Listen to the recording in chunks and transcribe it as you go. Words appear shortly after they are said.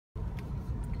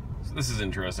So this is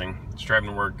interesting. Just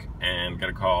driving to work and got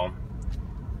a call,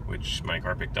 which my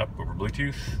car picked up over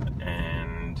Bluetooth,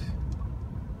 and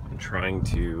I'm trying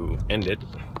to end it.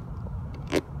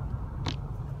 And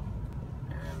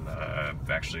I've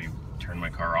actually turned my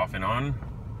car off and on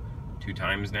 2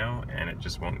 times now, and it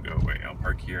just won't go away. I'll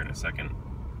park here in a second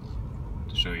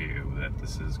to show you that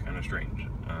this is kind of strange.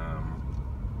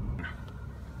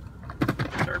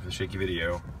 Sorry for the shaky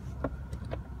video.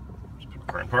 Just put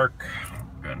the car in park,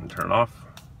 go ahead and turn it off.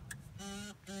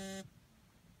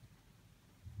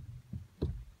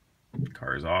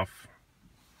 Car is off.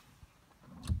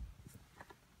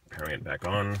 Turning it back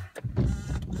on.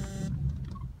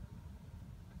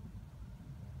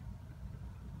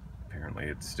 Apparently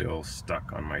it's still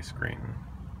stuck on my screen.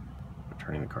 I'm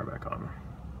turning the car back on.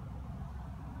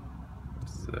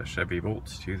 This is a Chevy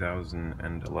Volt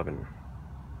 2011.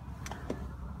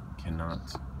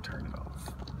 Cannot turn it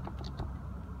off.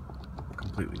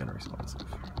 Completely unresponsive.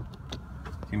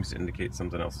 Seems to indicate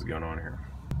something else is going on here.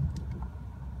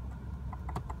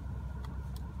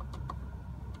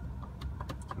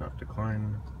 Not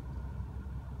decline.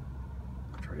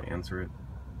 Try to answer it.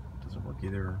 Doesn't work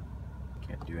either.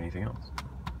 Can't do anything else.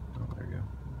 Oh, there you go.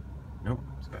 Nope,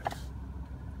 it's back.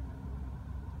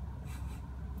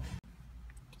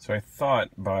 So I thought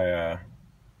by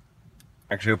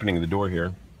actually opening the door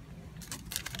here,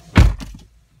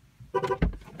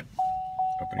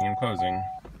 opening and closing,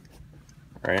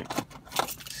 right?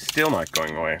 Still not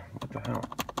going away. What the hell?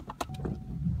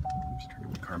 Just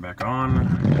turning the car back on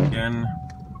again.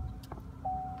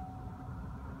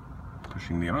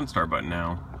 Pushing the OnStar button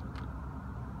now,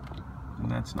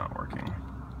 and that's not working.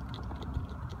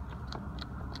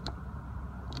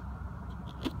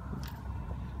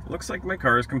 Looks like my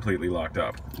car is completely locked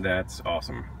up. That's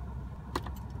awesome.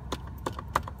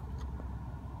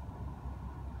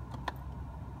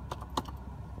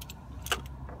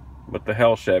 What the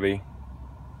hell, Chevy?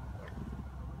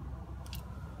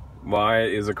 Why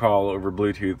is a call over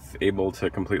Bluetooth able to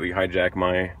completely hijack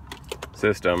my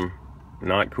system?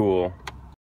 Not cool.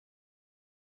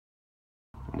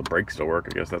 The brakes still work,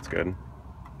 I guess that's good.